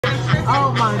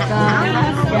Oh my god.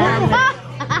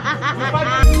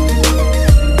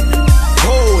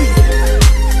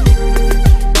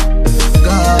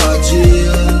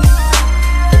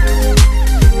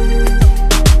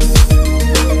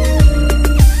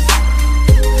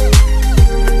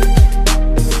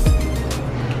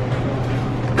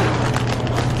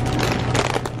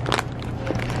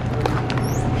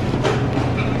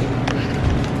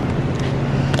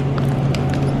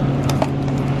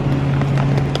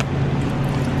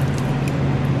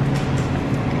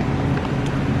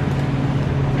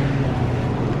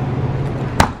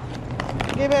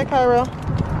 Get back, Cairo.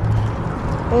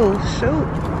 Oh, shoot.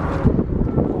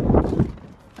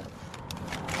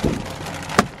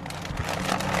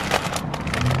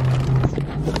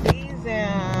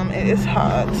 Damn, it is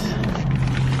hot.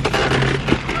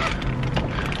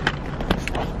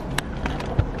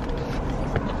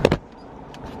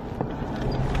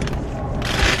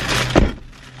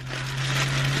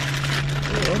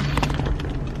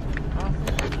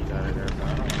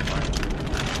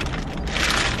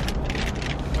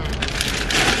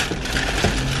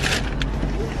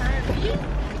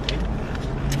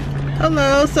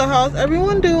 Hello, so how's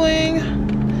everyone doing?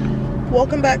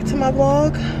 Welcome back to my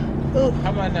vlog. Ooh.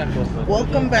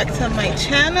 Welcome back to my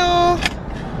channel.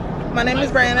 My name is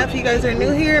Brianna. If you guys are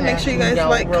new here, make sure you guys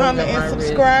like, comment, and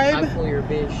subscribe.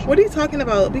 What are you talking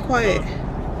about? Be quiet.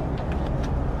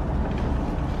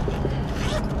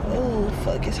 Oh,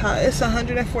 fuck, it's hot. It's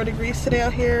 104 degrees today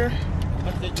out here.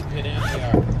 What did you put in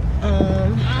here?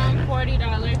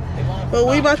 $40. But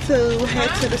we about to head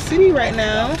to the city right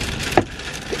now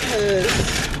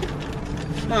because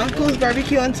my uncle's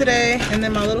barbecuing today, and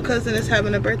then my little cousin is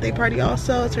having a birthday party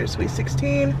also. It's her sweet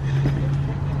 16.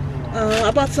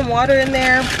 I bought some water in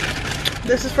there.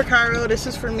 This is for Cairo, this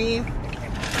is for me.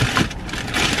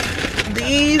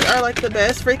 These are like the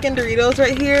best freaking Doritos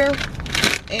right here,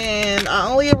 and I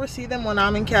only ever see them when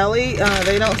I'm in Cali.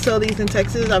 They don't sell these in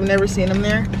Texas. I've never seen them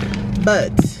there,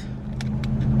 but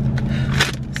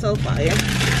so fire.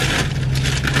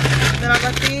 Then I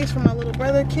got these for my little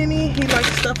brother Kenny. He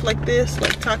likes stuff like this,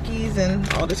 like Takis and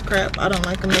all this crap. I don't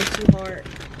like them, they're too hard.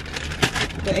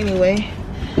 But anyway,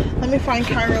 let me find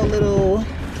Cairo a little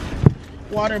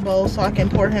water bowl so I can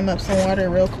pour him up some water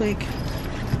real quick.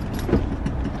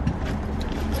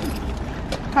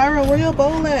 Cairo, where your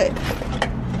bowl at?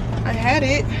 I had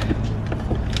it.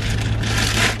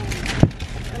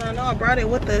 And I know I brought it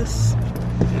with us.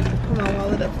 Put my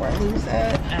wallet up before I lose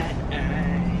that.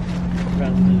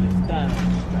 Let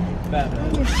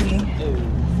me see. I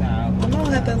know I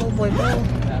had that little boy bowl.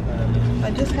 I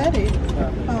just had it.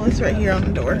 Oh, it's right here on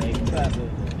the door.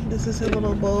 This is a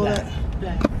little bowl that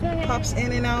pops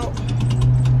in and out.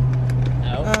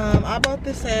 I bought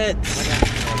this at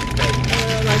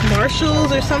like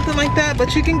Marshall's or something like that,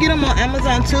 but you can get them on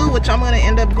Amazon too, which I'm gonna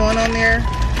end up going on there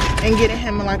and getting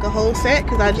him like a whole set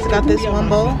because I just got this one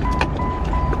bowl,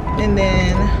 and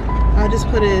then I just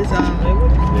put his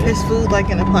food like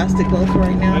in a plastic bowl for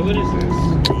right now. What is this?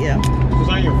 Yeah. What's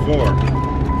on your floor?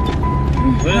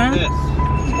 What is this?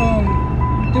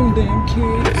 Them damn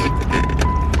kids.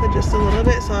 Put just a little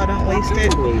bit so I don't waste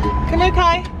it. Come here,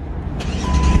 Kai.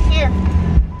 Here.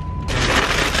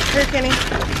 Here, Kenny.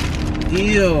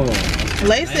 Ew.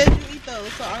 Lay said you eat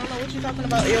those, so I don't know what you're talking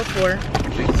about ew for.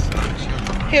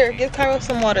 Here, give Cairo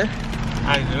some water.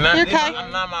 Here, Kai. I'm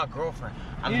not my girlfriend.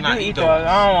 I'm You not do eat those. those.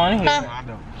 I don't want to hear Huh?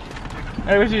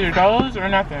 it. It was either those or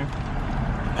nothing.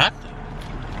 Nothing.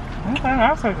 Okay,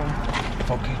 I'll take them.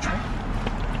 Okay, Trey.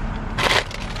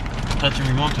 Touching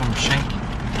me one time, shank you.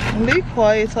 Be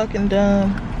quiet, talking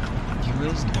dumb. You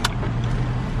is dumb.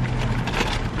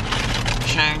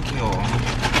 Shank you.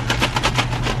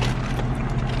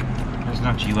 There's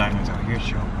no G-Wagons out here,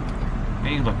 show.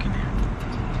 What are you looking at?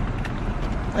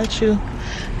 That's you.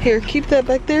 Here, keep that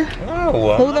back there.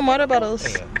 No. Hold the water bottles.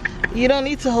 You don't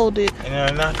need to hold it. And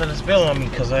I'm not gonna spill on me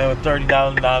because I have a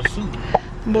 $30 suit.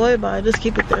 Boy, bye. Just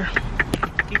keep it there.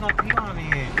 Keep on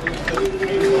here.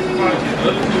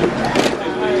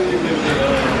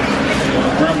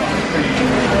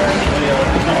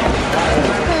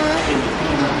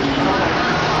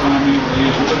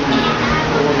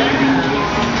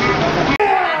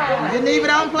 You leave it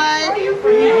on play?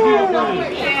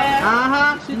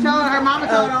 She told her mama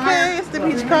told her. Okay, it's the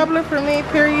peach cobbler for me,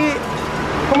 period.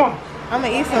 Come on. I'm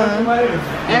gonna eat some.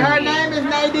 And her name is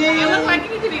Nadine. It looks like you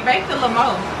need to be baked a little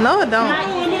more. No, it don't.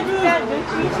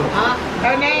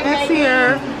 Her name It's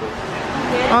here.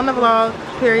 On the vlog,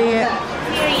 period.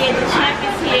 Period. The champ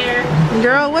is here.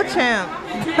 Girl, what champ?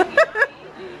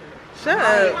 Shut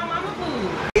up.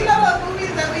 You know those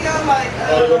movies that we on like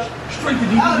straight to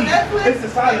DVD. It's a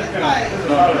silent film.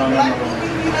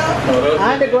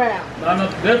 Underground. No,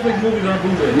 Netflix movies aren't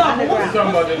bootleg. No, I'm talking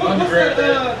about the underground.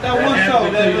 That one show.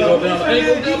 Ain't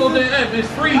go download that app. It's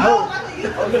free.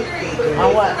 On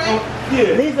what?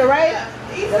 Yeah. Lisa Ray?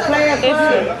 The Players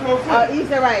Club?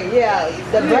 Issa Rae, yeah.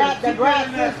 The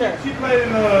Brad sister. She played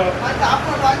in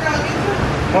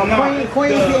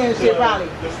Queen and shit, probably.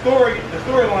 The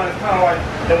storyline is kind of like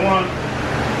the one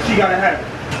She Gotta Have It.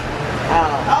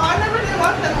 Oh, I never did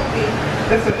watch that movie.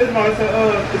 It's a I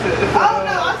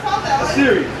saw that. a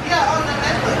series. Yeah, on the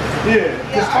Netflix. Yeah,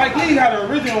 because Spike Lee had an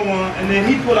original one, and then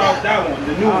he put out that one,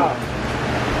 the new one.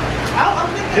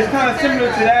 It's kind of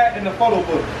similar to that in the photo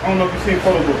book. I don't know if you've seen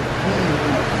photo book.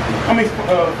 I mean,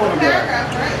 photograph. Paragraph,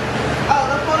 right? Oh,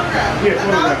 the photograph. Yeah,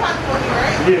 photograph. That was movie,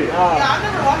 right? Yeah. Yeah, I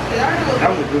never watched it. I heard it was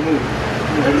That was a good movie.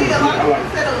 a lot of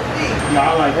people said it was big. No,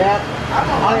 I like it. yeah.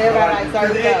 Everybody likes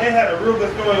certain It stuff. had a real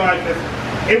good story like this.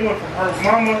 It went from her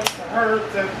mama to her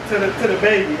to the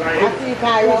baby. Like I see it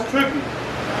Kyra. was trippy.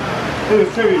 It was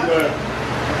trippy, but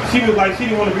she was like she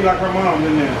didn't want to be like her mom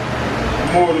in there.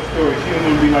 More of the story, she didn't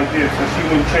want to be like this, so she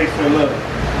wouldn't chase her love.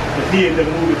 But he ended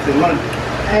up moving to London.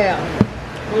 Yeah.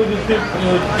 What was this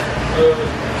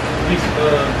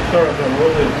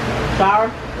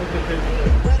Shower?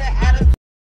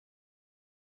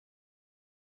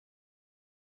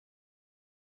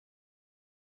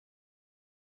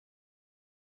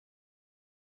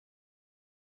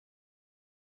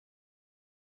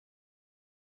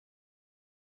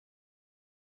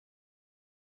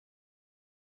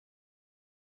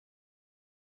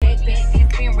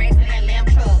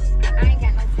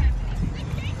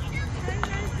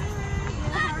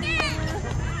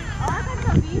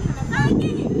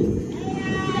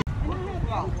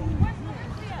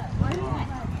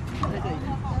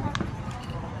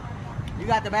 You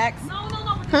got the backs? No.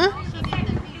 Huh? I'm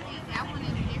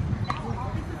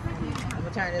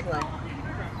gonna turn this way.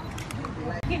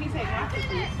 Kenny take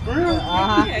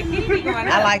Uh-huh. Yeah, Kenny be going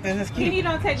I like this. It's cute. Kenny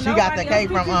don't take She got the cake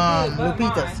from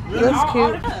Lupita's. That's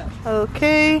cute.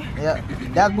 Okay. Yep.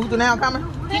 That's Booth now coming?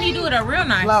 Can you do it a real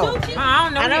nice? Slow. I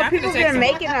don't know. I know people been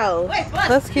making those.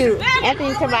 That's cute.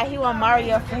 Anthony told me he want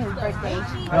Mario for his birthday.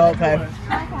 Okay.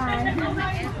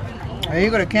 Here you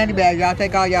go to candy bag. Y'all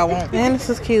take all y'all want. Man, this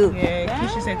is cute. Yeah,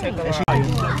 Keisha said take a lot.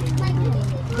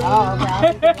 Oh,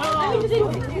 okay.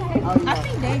 I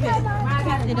think David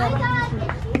picked it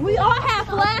up. We all have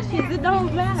flashes. It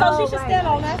don't matter. So she should stand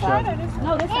on that side.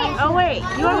 No, this one. Oh wait,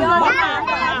 you want to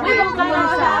we don't go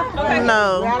on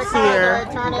No, it's here.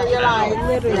 Turn of your life.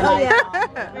 Literally. Oh yeah. I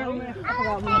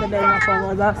forgot what the day my phone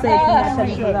was. I said too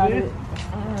much about it.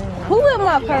 Who is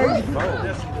my purse?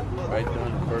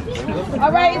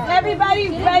 All right, is everybody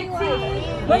ready?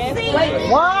 Let's see. Wait,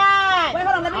 What? hold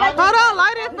on. Let me light Hold on,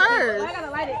 light it first. I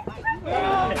gotta light it.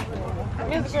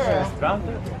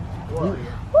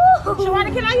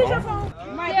 Shawana, can I use your phone?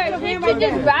 Yeah, can't you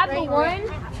just grab the one?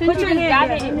 Put your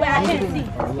hand in where I can't see.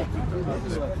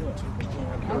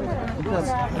 You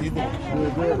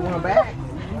want a bag?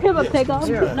 Here, look, take off.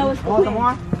 No, it's Want some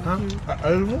more? Huh?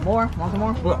 More? Want some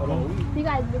more? You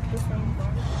guys look the same.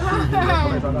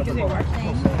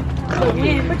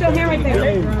 Yeah, put your hand right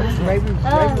there.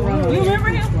 You remember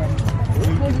him?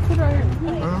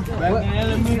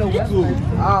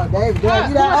 Oh, David, you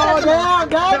that old damn,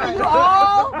 David, you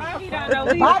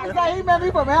old? Bobby said he met me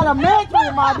from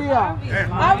elementary, my dear.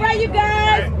 All right, you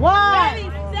guys.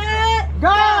 One, Set.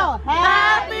 go!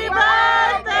 Happy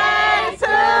birthday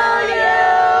to you!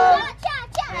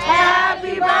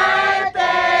 Happy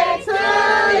birthday to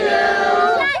you!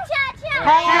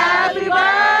 Happy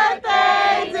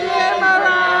birthday, dear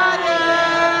Mariah!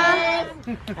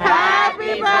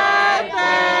 Happy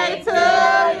birthday to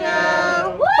you!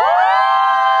 Woo!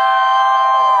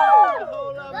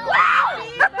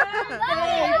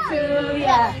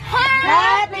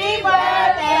 Happy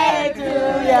birthday to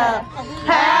ya!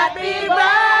 Happy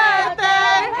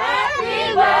birthday! Happy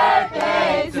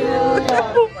birthday to ya!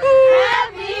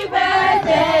 Happy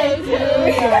birthday to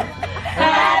ya!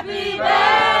 Happy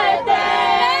birthday!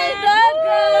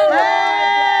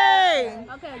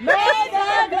 May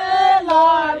the good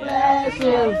Lord bless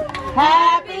you.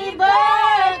 Happy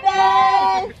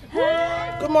birthday!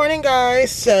 Good morning,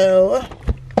 guys. So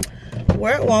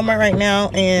we're at Walmart right now,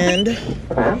 and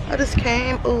I just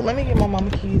came. Oh, let me get my mama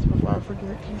keys before I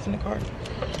forget. Keys in the car.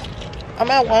 I'm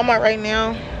at Walmart right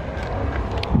now,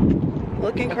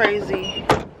 looking crazy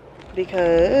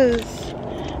because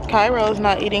Cairo's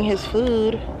not eating his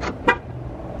food.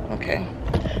 Okay.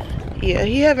 Yeah,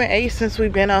 he haven't ate since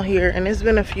we've been out here, and it's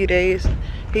been a few days.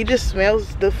 He just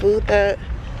smells the food that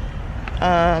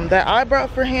that I brought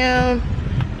for him,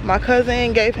 My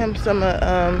cousin gave him some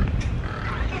her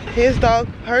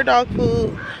dog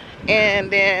food,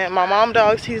 and then my mom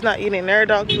dogs, he's not eating their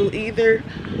dog food either.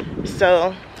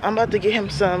 So I'm about to get him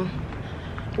some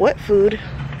wet food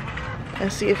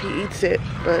and see if he eats it.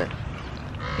 But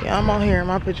yeah, I'm out here in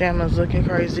my pajamas looking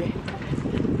crazy.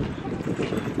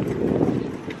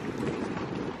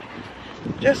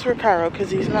 Just for Cairo, because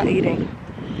he's not eating.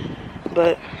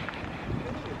 But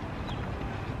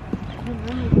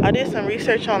I did some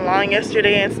research online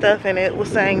yesterday and stuff, and it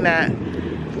was saying that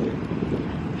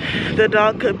the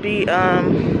dog could be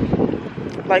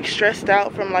like stressed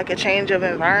out from like a change of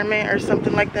environment or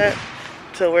something like that,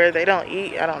 to where they don't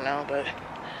eat. I don't know, but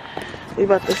we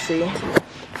about to see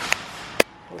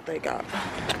what they got.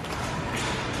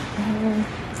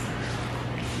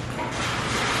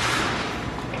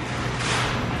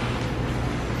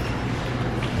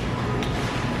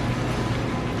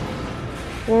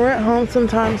 When we're at home,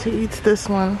 sometimes he eats this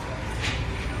one.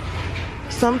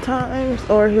 Sometimes,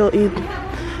 or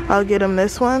I'll get him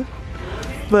this one,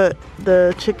 but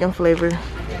the chicken flavor,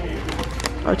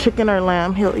 or chicken or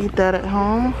lamb, he'll eat that at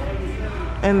home.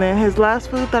 And then his last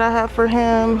food that I have for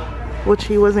him, which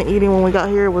he wasn't eating when we got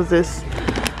here, was this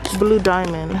Blue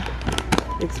Diamond,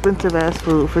 expensive ass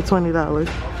food for $20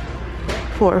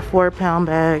 for a 4-pound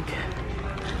bag.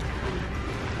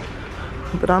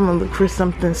 But I'm gonna look for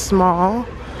something small.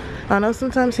 I know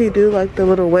sometimes he do like the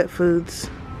little wet foods.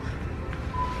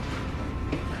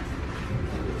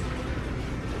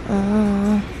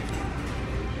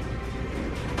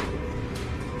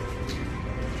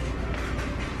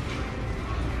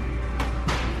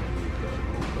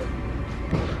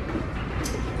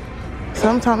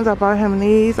 Sometimes I buy him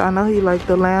these. I know he liked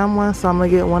the lamb one, so I'm gonna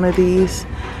get one of these.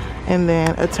 And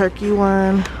then a turkey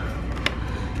one.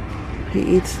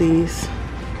 He eats these.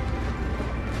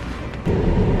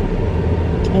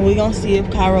 And we're gonna see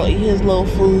if Cairo eat his little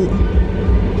food.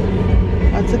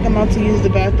 I took him out to use the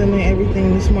bathroom and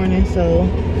everything this morning, so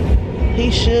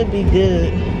he should be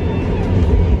good.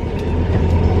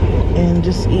 And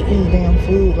just eat his damn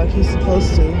food like he's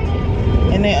supposed to.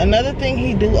 And then another thing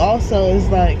he do also is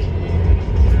like,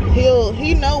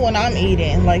 he know when I'm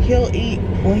eating. Like he'll eat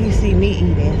when he see me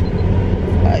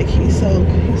eating. Like he's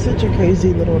such a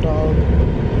crazy little dog.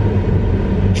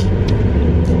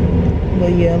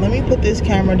 But yeah, let me put this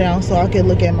camera down so I can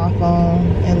look at my phone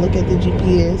and look at the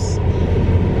GPS.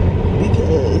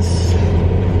 Because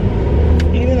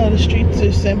even though the streets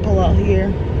are simple out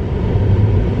here,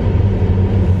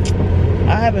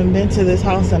 I haven't been to this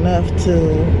house enough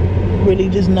to really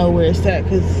just know where it's at.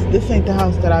 Because this ain't the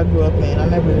house that I grew up in. I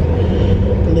never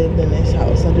lived in this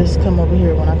house. I just come over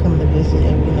here when I come to visit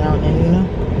every now and then, you know.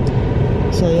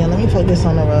 So yeah, let me focus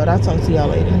on the road. I'll talk to y'all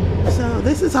later. So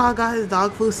this is how I got his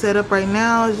dog food set up right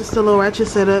now. It's just a little Rancho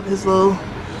setup, his little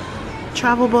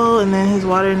travel bowl, and then his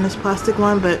water in this plastic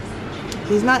one. But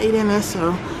he's not eating this,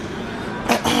 so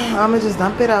I'm gonna just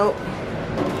dump it out.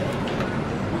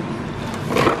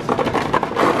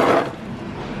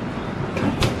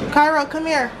 Cairo, come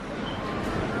here.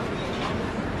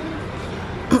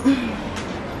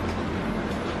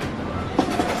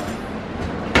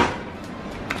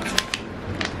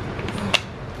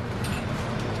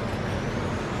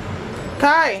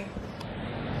 Kai.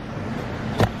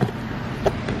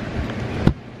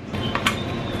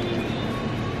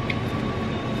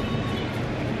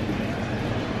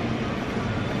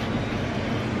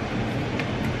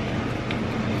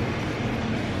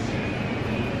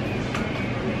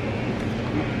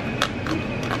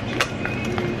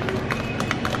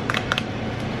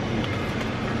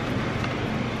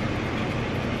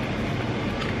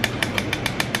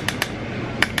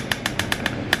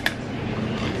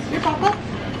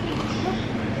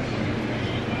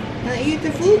 Eat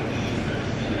the food.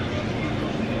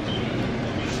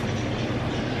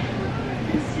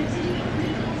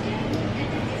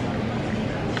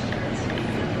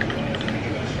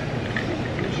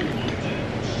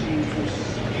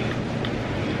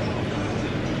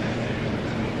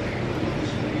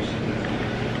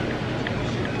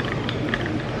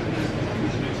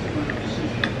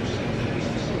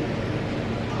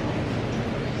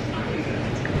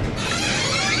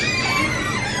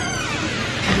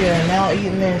 Yeah, now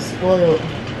eating this spoiled.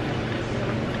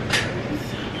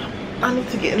 I need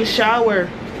to get in the shower.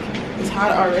 It's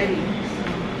hot already.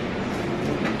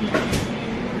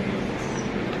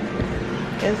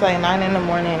 It's like 9 in the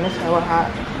morning. It's hella hot.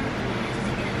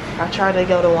 I tried to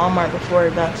go to Walmart before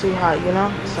it got too hot, you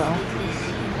know? So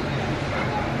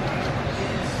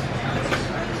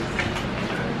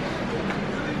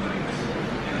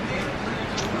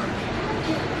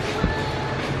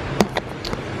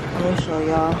let me show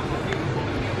y'all.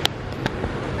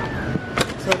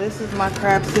 So this is my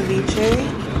crab ceviche.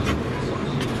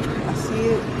 I see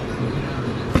it.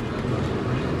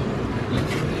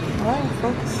 Why am I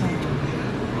focusing?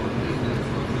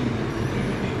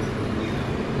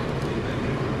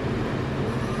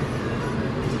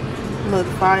 Look,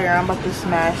 fire. I'm about to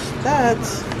smash that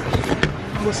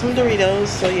with some Doritos.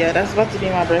 So yeah, that's about to be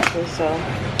my breakfast. So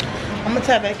I'm gonna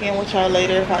tap back in with y'all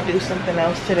later if I do something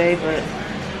else today, but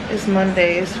it's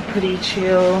Monday. It's pretty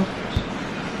chill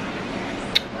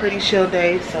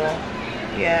day. So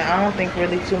yeah, I don't think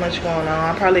really too much going on.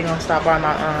 I'm probably gonna stop by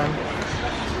my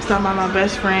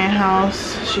best friend's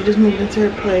house. She just moved into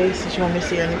her place and she want me to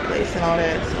see her new place and all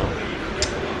that. So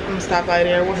I'm gonna stop by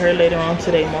there with her later on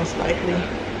today, most likely.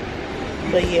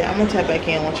 But yeah, I'm gonna tap back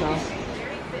in with y'all.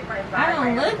 I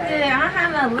don't look good. I don't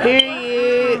have no look.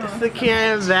 Period.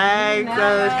 Securing bags,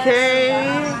 okay.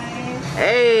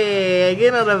 Hey,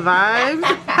 getting on the vibes.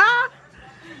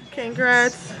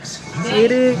 Congrats.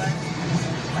 Get it.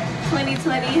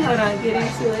 2020. Hold on, get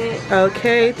into it.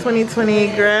 Okay,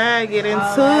 2020 grad, get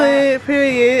into it.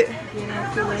 Period. Get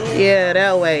into it. Yeah,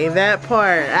 that way, that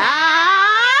part.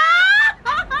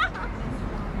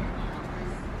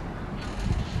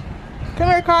 Come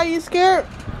here, Carl. You scared?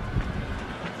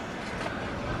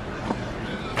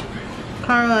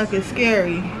 Carl like it's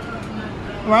scary.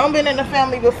 Ron been in the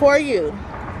family before you.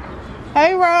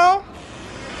 Hey, Ron.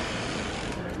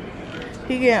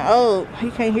 He getting old.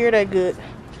 He can't hear that good.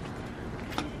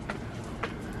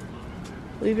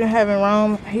 We've been having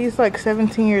Ron. He's like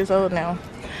 17 years old now.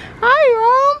 Hi,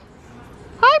 Ron.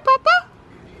 Hi, Papa.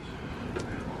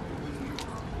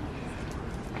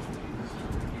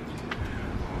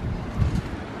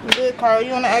 Good, Carl.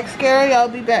 You want to act scary? I'll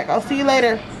be back. I'll see you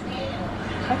later.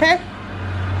 Okay?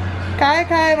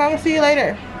 Kai, Mama, see you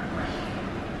later.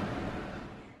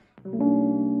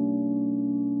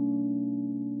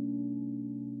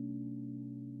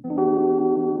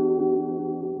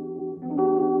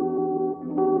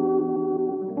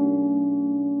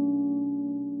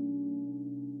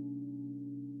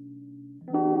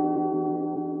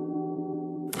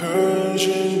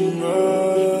 Persian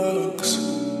rugs,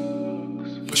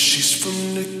 but she's from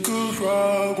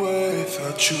Nicaragua.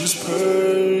 Thought you was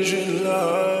Persian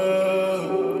love.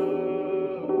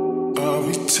 Are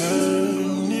we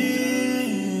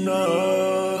turning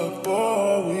up?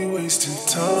 Are we wasting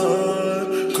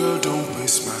time? Girl, don't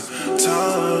waste my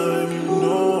time. You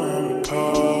know I'm a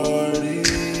party.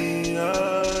 I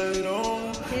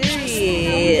don't.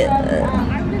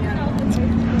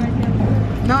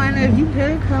 No, and if you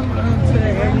could come to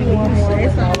everyone more,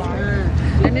 it's all fun.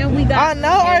 And then we got. I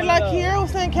know, or like here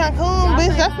was in Cancun,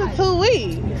 bitch, that's for 2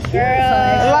 weeks. Girl,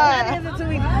 Like, that is 2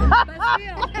 weeks. But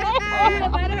still, I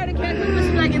invited her to Cancun, but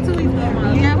she's like in 2 weeks.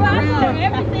 Yeah, for real.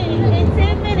 Everything in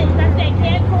 10 minutes. I said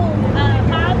Cancun,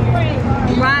 Palm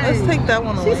Springs. Right. let's take that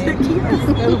one away. She's so cute.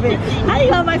 How you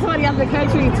gonna make somebody out the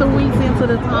country 2 weeks into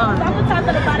the time?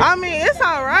 I mean, it's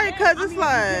alright, cause it's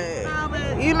like,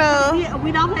 you know.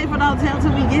 We don't pay for the hotel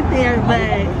till we get there, but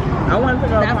I want to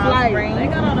go to Palm Springs. They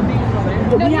got all the beaches over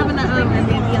there. We having a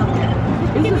Airbnb out there.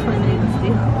 It's just fun days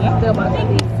still. Still about to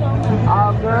be.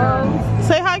 All girls.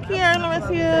 Say hi, Kiara,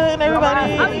 Lamencia, and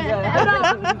everybody.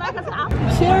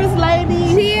 Cheers,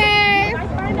 ladies. Cheers. I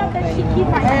find out that she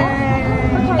keeps her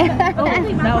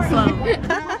That was slow.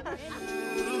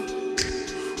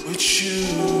 With you,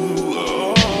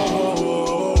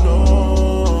 oh no,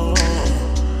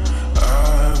 I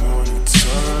wanna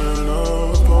turn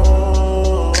up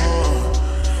on,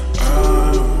 I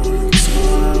wanna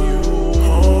turn you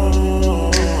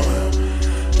on,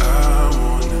 I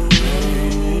wanna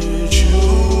make you,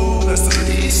 that's the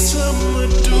least I'ma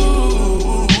do.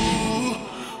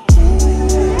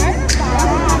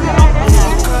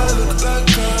 Look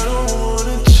like I don't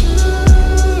wanna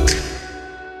chill.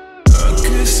 I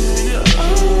kiss in your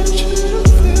eyes, you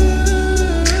feel.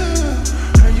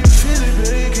 How you feeling,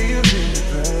 babe? Can you feel it,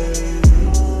 babe?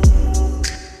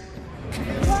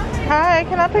 Hi,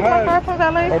 can I pick my car from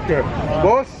valet? Okay.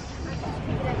 Boss?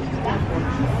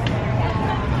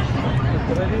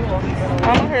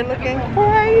 I'm here looking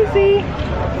crazy.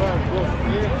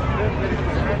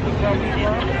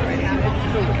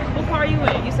 What car are you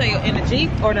in? You say you're in the Jeep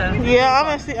or the?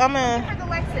 Yeah,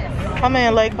 I'm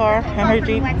in Lake Car and her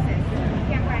Jeep.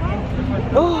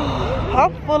 Ooh,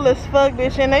 I'm full as fuck,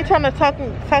 bitch, and they trying to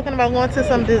talking about going to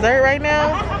some dessert right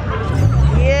now.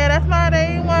 Yeah, that's not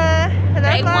A1.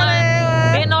 That's not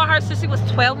A1. Been on her since she was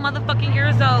 12 motherfucking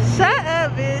years old. Shut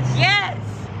up, bitch. Yes.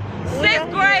 We 6th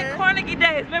don't grade hear. Carnegie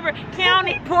days. Remember,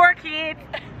 county poor kids.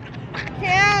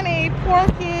 County, poor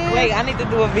kids. Wait, I need to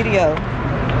do a video.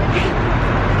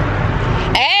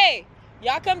 Hey,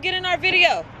 y'all come get in our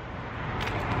video.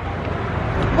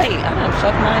 Wait, I'm gonna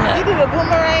fuck mine You up. did a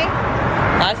boomerang?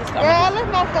 I just Girl, I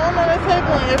left my phone on the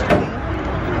table and everything.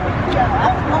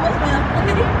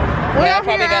 We Yeah, I are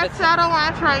probably here at Shadow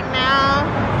Ranch right now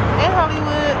in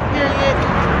Hollywood, period.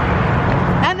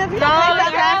 And if you don't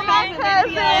think that's my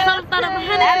cousin,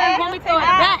 Let me throw it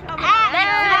back.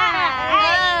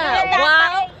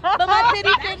 But my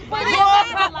titties didn't put it on.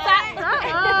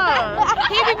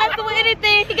 He be messing with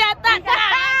anything. He got that.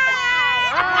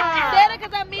 Said it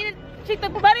because I mean it. Treat the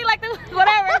buddy like the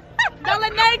whatever. Don't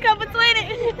let nothing come between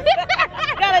it.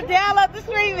 Gotta download the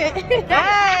streaming.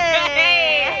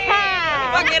 hey.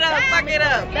 Fuck it up, fuck it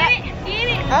up. Get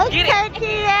it. Okay,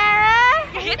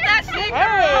 Kiara. Get that shit.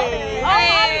 Hey.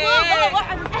 Hey.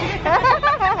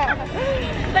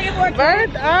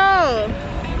 Birth oh.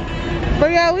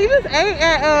 But yeah, we just ate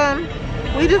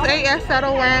at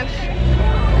Shadow Ranch.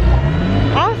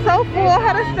 I'm so full. I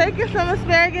had a steak and some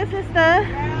asparagus and stuff.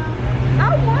 I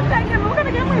want that camera. What kind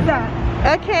of camera is that?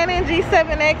 A Canon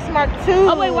G7X Mark II.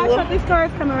 Oh wait, watch out, these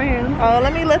cars coming right here. Oh,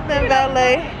 let me let them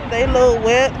valet. They little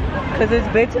whip. Cause this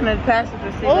bitch in the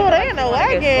passenger seat. Oh, they in the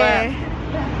wagon.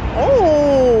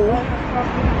 Oh,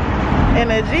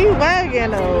 in a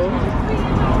G-Wagon, oh.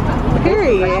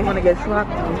 Period. I want to get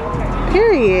slapped.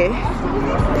 Period.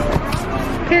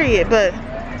 Period. But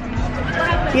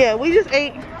yeah, we just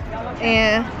ate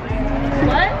and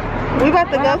we about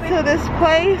to go to this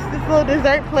place, this little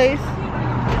dessert place.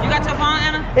 You got your phone,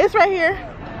 Anna? It's right here.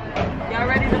 Y'all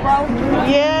ready to roll?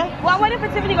 Yeah. Well, I'm waiting for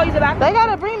Tiffany to go use the bathroom. They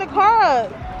gotta bring the car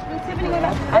up. Tiffany go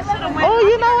back. Oh,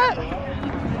 you know what?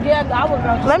 Yeah, I will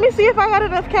go. Let me see if I got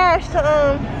enough cash to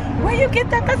Where you get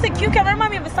that? That's a cute camera.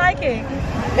 Remind me of a sidekick.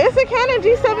 It's a Canon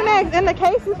G7X and the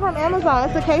case is from Amazon.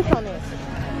 It's a case on it.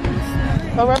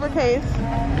 A rubber case.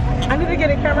 I need to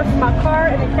get a camera for my car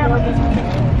and a camera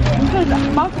because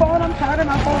my phone, I'm tired of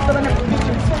my phone filling up with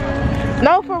pictures.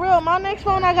 No, for real. My next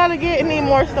phone I gotta get need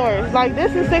more storage. Like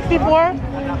this is 64.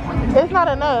 It's not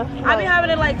enough. I be having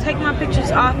to like take my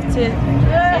pictures off to.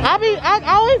 I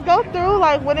always go through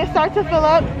like when it starts to fill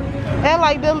up and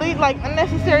like delete like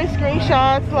unnecessary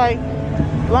screenshots, like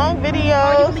long Or you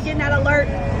videos. be getting that alert.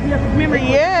 You have to remember.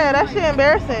 Yeah, that shit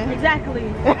embarrassing. Exactly.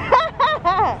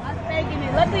 I was faking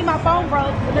it. Luckily my phone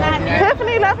broke, but then I had to.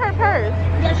 Tiffany left her purse.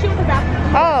 Yeah, she was about to.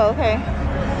 Oh, okay.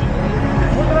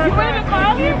 You ready to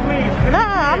call me?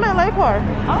 Nah, I'm in Lake Park.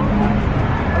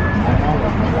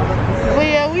 But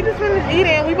yeah, we just finished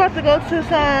eating. We about to go to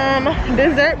some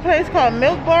dessert place called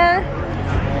Milk Bar.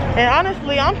 And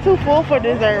honestly, I'm too full for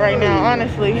dessert right now,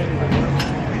 honestly.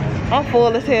 I'm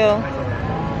full as hell.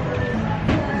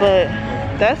 But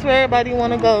that's where everybody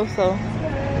wanna go, so.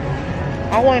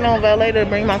 I'm waiting on valet to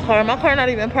bring my car. My car not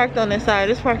even parked on this side,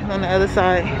 it's parked on the other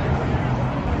side.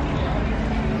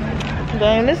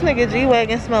 Dang, this nigga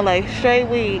G-Wagon smell like straight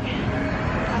weed.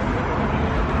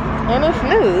 And it's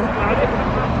new.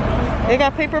 They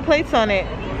got paper plates on it.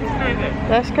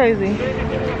 That's crazy.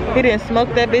 He didn't smoke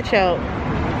that bitch out.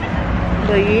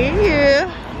 But yeah.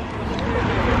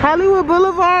 Hollywood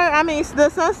Boulevard, I mean the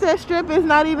Sunset Strip is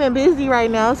not even busy right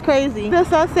now. It's crazy. The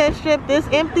Sunset Strip is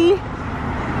empty.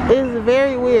 Is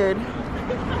very weird.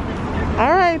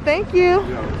 All right, thank you.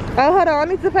 Oh, hold on,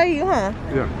 I need to pay you, huh?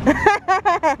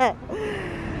 Yeah.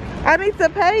 I need to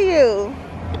pay you.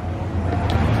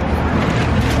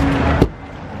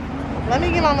 Let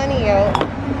me get my money out.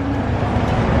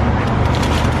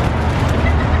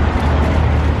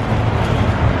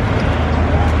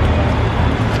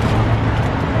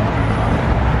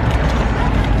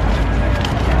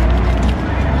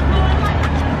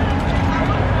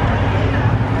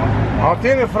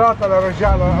 أعطيني فراطة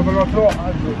للرجال قبل ما تروح.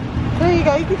 There you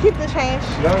go, you can keep the change.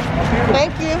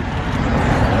 Thank you.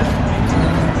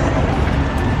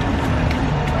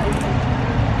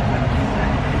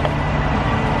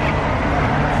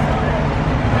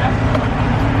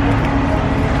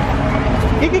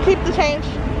 You can keep the change.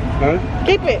 Huh?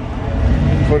 Keep it.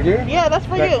 For me? Yeah, that's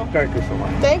for you. Thank you so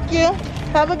much. Thank you.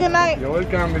 Have a good night. You're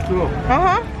welcome, me too.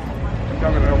 Uh-huh.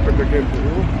 Come and help with the game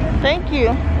too. Thank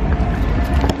you.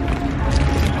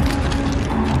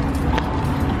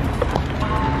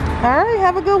 All right,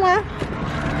 have a good one.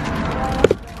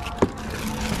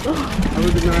 Have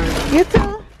a good night. You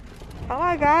too. Oh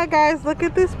my God, guys, look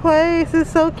at this place. It's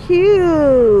so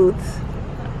cute.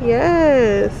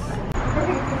 Yes.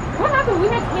 What happened? We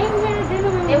had came here and then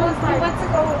we went to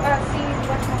go see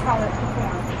whatchamacallit.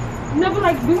 No, but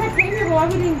like we had came here, but why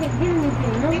we didn't get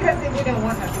anything? Remember? Because we didn't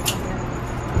want her to come here.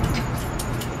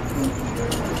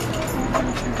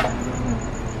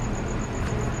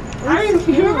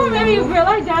 You remember maybe you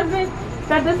realized, Jasmine,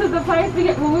 that this is the place we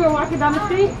get when we were walking down the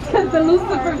street? Because the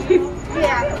Lucifer people.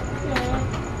 Yeah.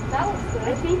 That was good.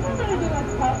 I think I'm gonna do like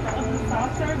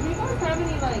soft serve. Do you guys have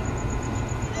any like?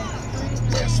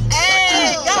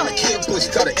 Hey, go! Fuck it up,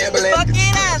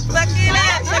 fuck it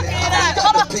up, fuck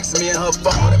it up. Picks me and her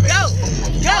phone. Go,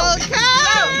 go, go!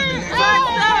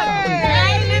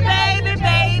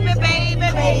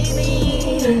 Baby.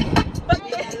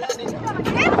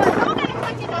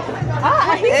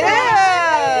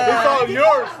 Yeah. It's all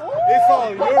yours. It's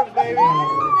all yours, baby.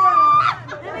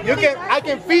 I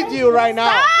can feed you right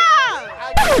now.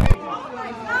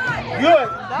 You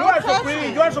are so pretty.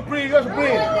 You are so pretty. You are so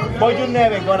pretty. But you're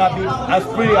never gonna be as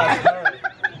pretty as her.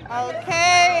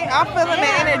 Okay, I'm feeling the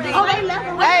energy.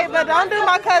 Hey, but don't do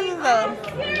my cousins though.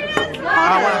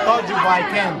 I would have told you, but I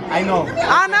can't. I know.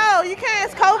 I know you can't.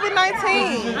 It's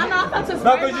COVID-19. I'm not about to.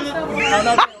 No, because you.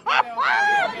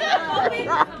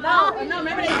 No,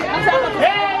 maybe they.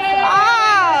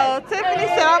 Oh, Tiffany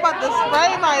said I'm about to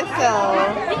spray myself.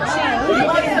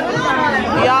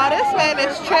 Y'all, this man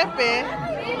is tripping.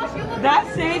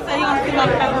 That's it, so you gonna see my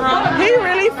pepperoni? He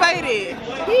really faded.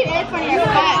 He is funny as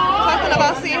fuck. Talking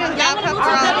about seeing his guy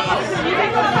pepperonis.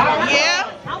 Yeah.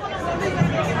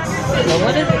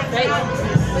 What does it say?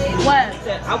 What?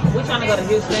 We trying to go to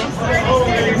Houston.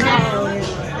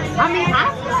 I mean,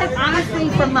 I feel like honestly,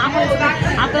 from my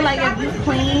perspective, I feel like if you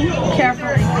clean, careful,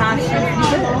 and cautious,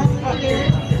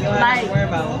 like,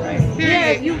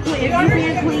 yeah, if you being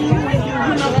clean, like, you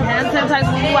know, hand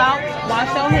sanitizer when you out, wash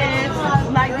your hands,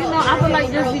 like, you know, I feel like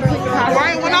just be clean, cautious.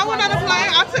 Right. When I went on the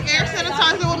plane, I took air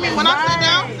sanitizer with me. When I sit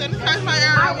down, sanitize my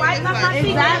air. I wiped up my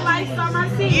feet. Exactly. On my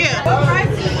feet. Yeah.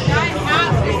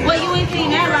 Well, you ain't seen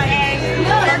that, right?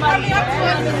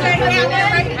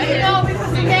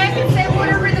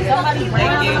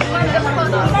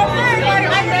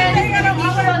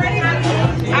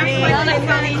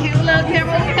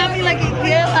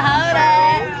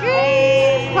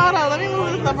 Hold on, let me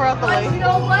move this stuff out the way.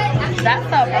 That's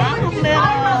the wrong little.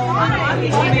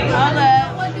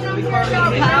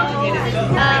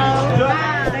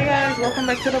 Hey guys, welcome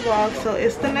back to the vlog. So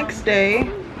it's the next day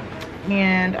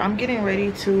and I'm getting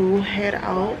ready to head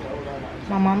out.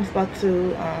 My mom's about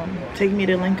to take me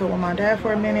to link up with my dad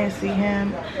for a minute, see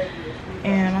him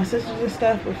and my sisters and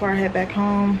stuff before I head back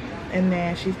home. And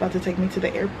then she's about to take me to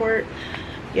the airport.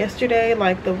 Yesterday,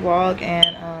 like the vlog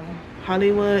and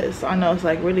Hollywood, so I know it's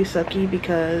like really sucky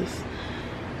because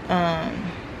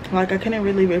like I couldn't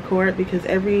really record because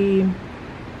every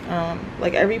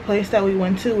place that we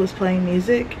went to was playing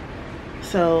music.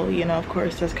 So, you know, of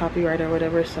course that's copyright or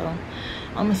whatever. So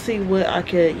I'm gonna see what I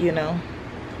could, you know,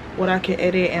 what I could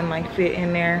edit and like fit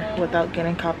in there without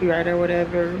getting copyright or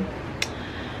whatever.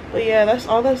 But yeah, that's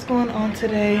all that's going on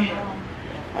today.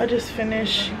 I just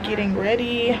finished getting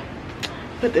ready.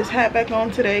 Put this hat back on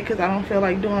today because I don't feel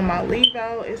like doing my leave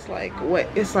out. It's like what?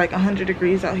 It's like 100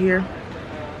 degrees out here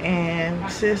and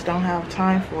sis don't have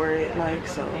time for it. Like,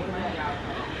 so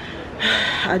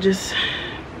I just,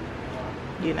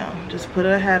 you know, just put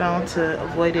a hat on to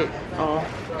avoid it all.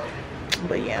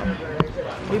 But yeah,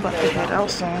 we about to head out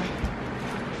soon.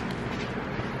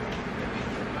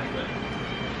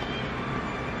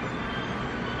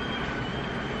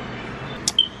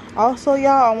 Also,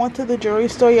 y'all, I went to the jewelry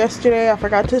store yesterday. I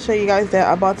forgot to show you guys that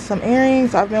I bought some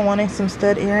earrings. I've been wanting some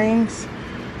stud earrings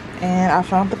and I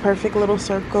found the perfect little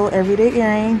circle everyday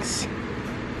earrings.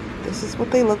 This is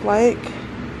what they look like.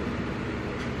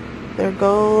 They're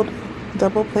gold,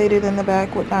 double plated in the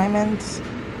back with diamonds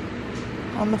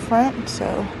on the front.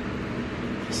 So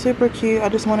super cute. I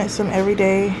just wanted some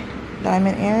everyday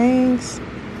diamond earrings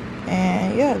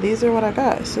and yeah, these are what I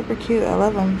got. Super cute. I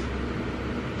love them.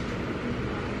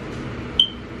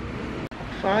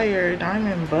 Fire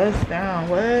diamond bust down.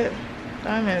 What?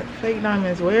 Diamond, fake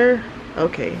diamonds where?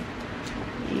 Okay.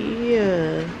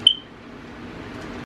 Yeah.